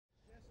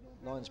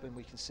linesman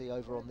we can see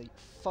over on the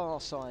far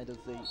side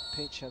of the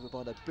pitch, over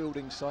by the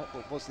building site,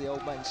 what was the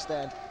old man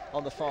stand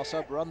on the far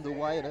side. We're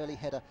underway, an early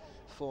header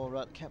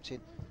for captain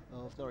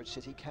of Norwich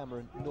City,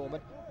 Cameron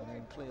Norman, and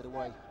then cleared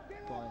away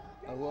by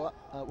Aurora.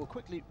 We'll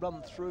quickly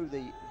run through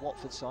the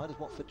Watford side as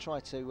Watford try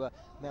to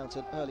mount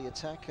an early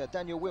attack.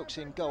 Daniel Wilkes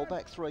in goal,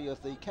 back three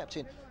of the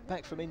captain,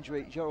 back from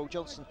injury, Gerald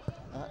Johnson,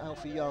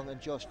 Alfie Young and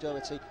Josh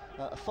Doherty.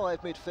 A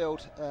five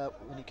midfield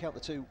when you count the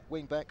two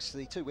wing-backs,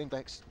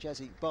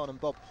 Jazzy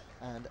Barnum-Bob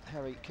and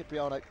Harry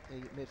Cipriano.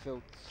 The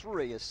midfield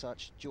three as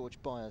such,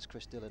 George Byers,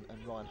 Chris Dillon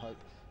and Ryan Hope.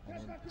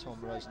 And then Tom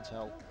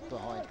Rosenthal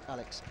behind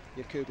Alex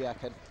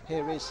Jakubiak. And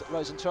here is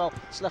Rosenthal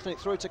slapping it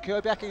through to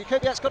Jakubiak. And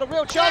Jakubiak's got a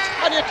real chance.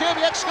 And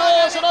Jakubiak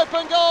scores an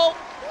open goal.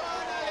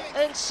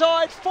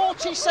 Inside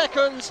 40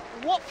 seconds,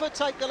 Watford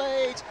take the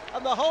lead.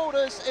 And the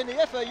holders in the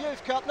FA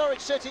Youth Cup, Norwich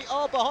City,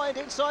 are behind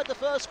inside the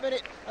first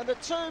minute. And the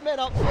two men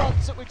up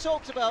front that we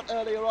talked about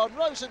earlier on,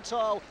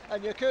 Rosenthal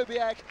and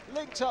Jakubiak,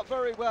 linked up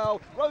very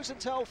well.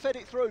 Rosenthal fed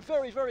it through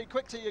very, very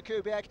quick to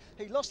Jakubiak.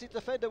 He lost his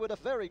defender with a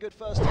very good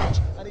first touch,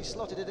 and he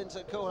slotted it into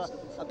the corner.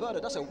 And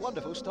Bernard, that's a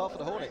wonderful start for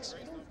the Hornets.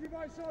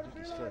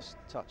 His first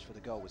touch for the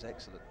goal was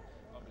excellent.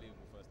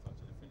 Unbelievable first touch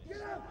and the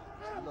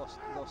finish.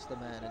 He's lost the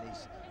man, and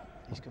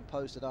he's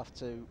composed enough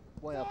to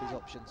weigh up his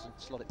options and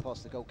slot it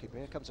past the goalkeeper.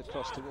 Here comes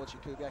across towards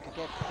Jakubiak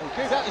again.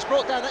 Jakubiak is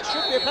brought down. That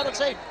should be a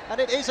penalty, and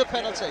it is a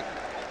penalty.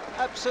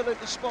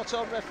 Absolutely spot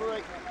on,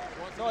 referee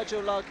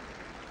Nigel Lugg.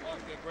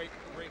 Great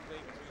play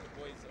between the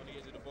boys on the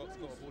edge of the box.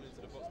 Got a ball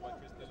into the box by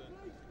Chris Dillon.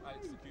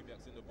 Alex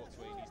Jakubiak's in the box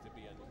where he needs to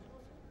be, and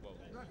well,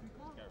 guaranteed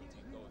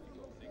goal if you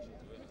got a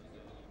connection to it.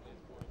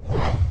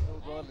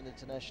 Northern Ireland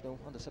international,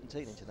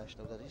 under-17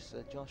 international that is,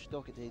 Josh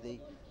Doherty, the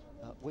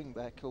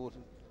wing-back, who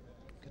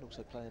can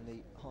also play in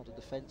the heart of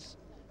defence.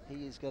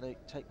 He is going to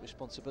take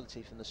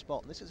responsibility from the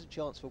spot, and this is a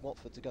chance for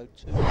Watford to go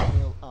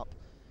 2-0 up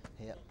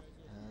here.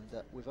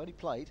 And we've only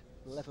played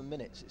 11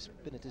 minutes. It's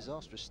been a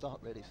disastrous start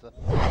really for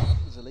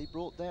Zali,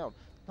 brought down.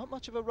 Not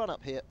much of a run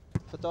up here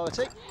for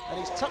Doherty, and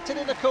he's tucked it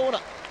in the corner.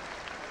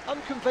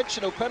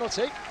 Unconventional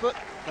penalty, but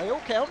they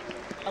all count,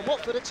 and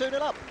Watford are 2-0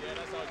 up. Yeah,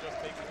 that's how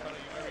Josh takes his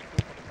penalty very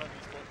quick on the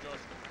penalty spot,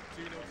 Josh.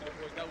 2-0 to the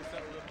boys, that will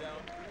settle them down.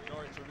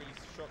 Norwich are really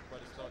shocked by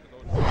the start of the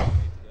goal today.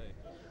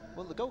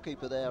 Well, the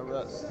goalkeeper there,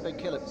 Ben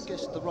Killip,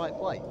 guessed the right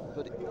way,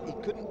 but he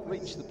couldn't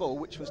reach the ball,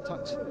 which was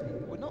tucked.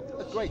 Well, not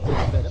a great deal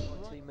better.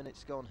 19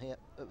 minutes gone here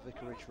at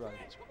Vicarage Road.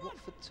 It's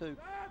Watford 2,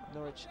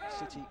 Norwich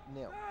City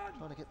 0.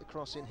 Trying to get the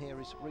cross in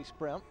here is Reece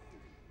Brown,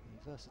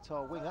 the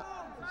versatile winger.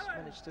 He's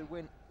managed to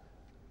win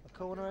a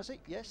corner, has he?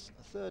 Yes,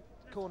 a third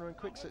corner in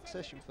quick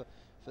succession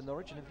for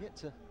Norwich, and have yet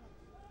to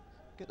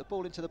get the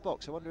ball into the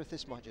box. I wonder if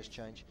this might just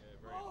change.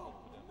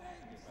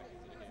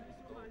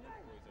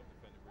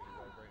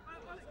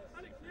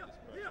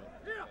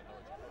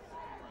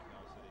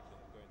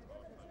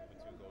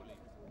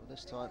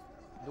 This time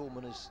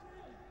Norman has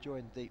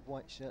joined the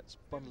white shirts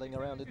bundling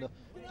around in the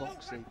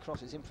box. The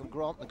cross is in from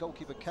Grant, the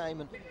goalkeeper came,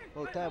 and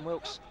well, Dan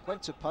Wilkes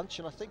went to punch,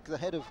 and I think the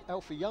head of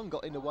Alfie Young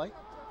got in the way.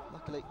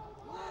 Luckily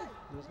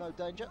there was no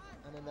danger,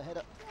 and then the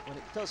header, when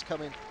it does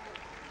come in,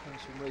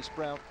 comes from Reece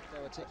Brown.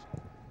 Doherty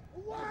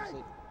comes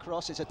the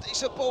cross, it's a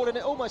decent ball, and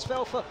it almost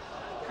fell for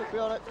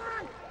Cipriano,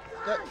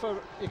 for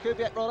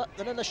Jakubiak rather,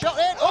 and then the shot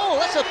in, oh,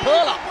 that's a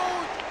pearler!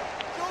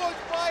 George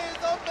Byers,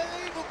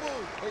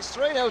 unbelievable! It's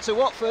 3-0 to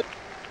Watford.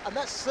 And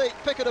that's the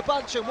pick of the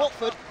bunch, and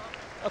Watford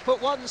have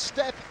put one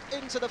step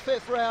into the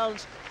fifth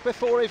round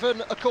before even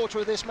a quarter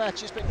of this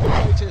match has been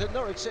completed. And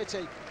Norwich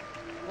City,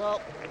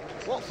 well,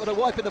 Watford are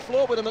wiping the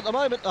floor with them at the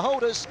moment. The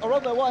holders are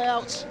on their way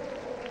out.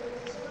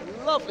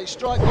 Lovely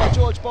strike by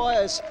George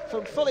Byers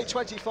from fully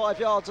 25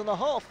 yards on the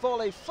half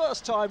volley,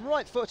 first time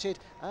right-footed,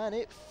 and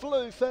it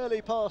flew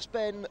fairly past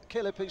Ben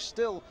Killip, who's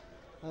still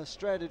a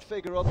stranded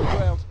figure on the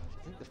ground.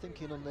 I think the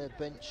thinking on their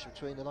bench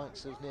between the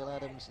likes of Neil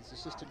Adams, his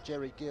assistant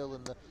Jerry Gill,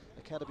 and the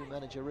academy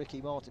manager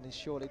Ricky Martin is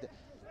surely that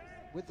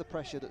with the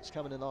pressure that's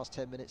come in the last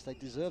 10 minutes, they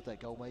deserve their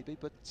goal maybe,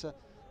 but a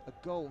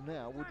goal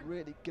now would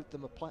really give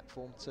them a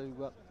platform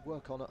to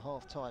work on at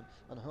half-time,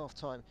 and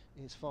half-time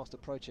is fast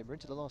approaching. We're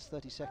into the last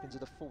 30 seconds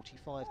of the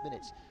 45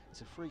 minutes.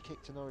 It's a free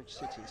kick to Norwich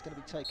City. It's going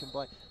to be taken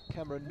by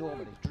Cameron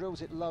Norman. He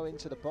drills it low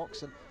into the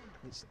box, and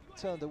it's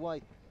turned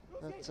away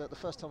at the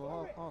first time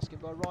I'm asking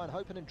by Ryan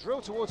Hope, and then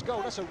drilled towards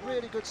goal. That's a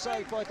really good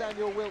save by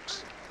Daniel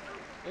Wilkes.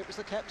 It was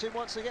the captain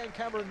once again,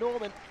 Cameron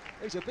Norman.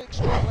 He's a big,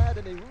 strong lad,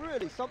 and he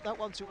really thumped that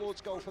one towards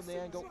goal from the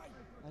angle.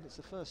 And it's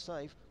the first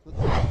save.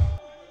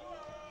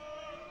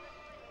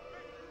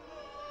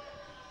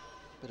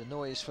 Bit of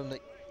noise from the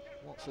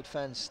Watford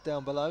fans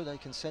down below. They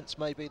can sense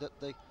maybe that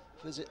the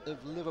visit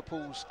of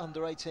Liverpool's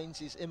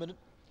under-18s is imminent.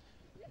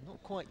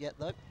 Not quite yet,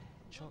 though.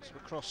 Chance of a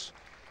cross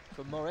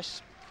from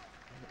Morris.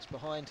 And it's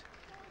behind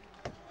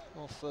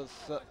off of...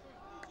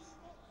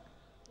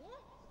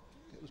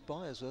 it was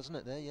Byers, wasn't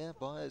it, there? Yeah,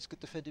 Byers,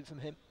 good defending from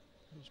him.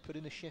 He's put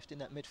in a shift in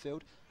that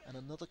midfield, and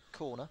another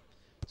corner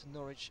to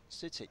Norwich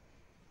City.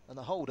 And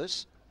the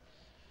holders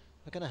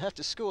are going to have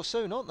to score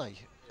soon, aren't they?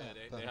 Yeah,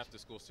 they have to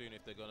score soon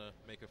if they're going to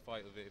make a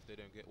fight of it if they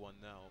don't get one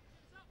now.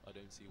 I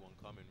don't see one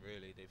coming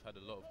really. They've had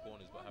a lot of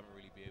corners but haven't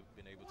really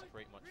been able to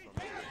create much from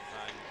it.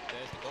 And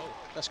there's the goal.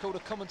 That's called a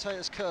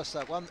commentator's curse,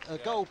 that one. A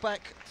goal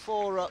back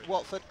for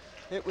Watford.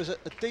 It was a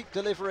deep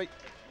delivery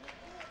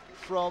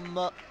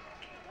from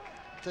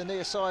the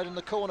near side in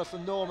the corner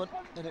from Norman,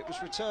 and it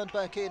was returned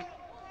back in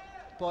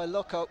by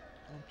Loco.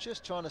 I'm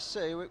just trying to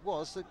see who it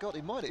was that got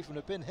it. Might even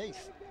have been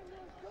Heath.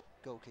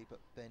 Goalkeeper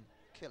Ben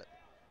Killett.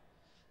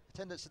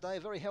 Attendance today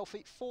very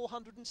healthy,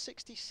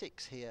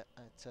 466 here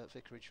at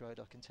Vicarage Road,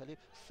 I can tell you.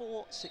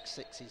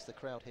 466 is the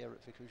crowd here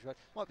at Vicarage Road.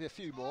 Might be a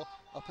few more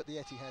up at the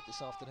Etihad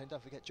this afternoon.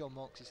 Don't forget John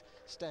Marks is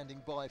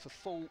standing by for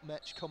full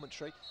match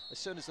commentary as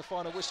soon as the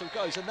final whistle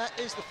goes, and that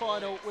is the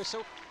final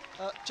whistle.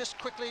 Just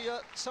quickly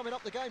summing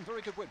up the game,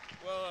 very good win.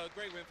 Well, a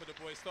great win for the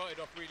boys. Started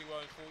off really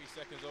well in 40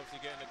 seconds,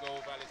 obviously getting the goal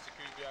of Alex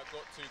Kubiak.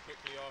 Got two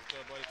quickly after,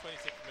 by the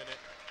 26th minute.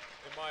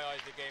 In my eyes,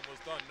 the game was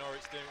done.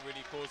 Norwich didn't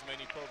really cause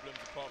many problems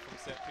apart from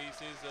set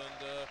pieces,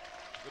 and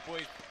the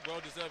boys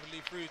well deservedly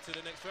through to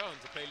the next round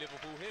to play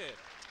Liverpool here.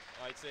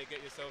 I'd say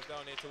get yourselves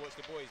down here to watch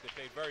the boys. They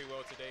played very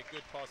well today,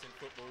 good passing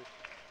football,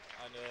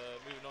 and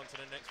moving on to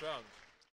the next round.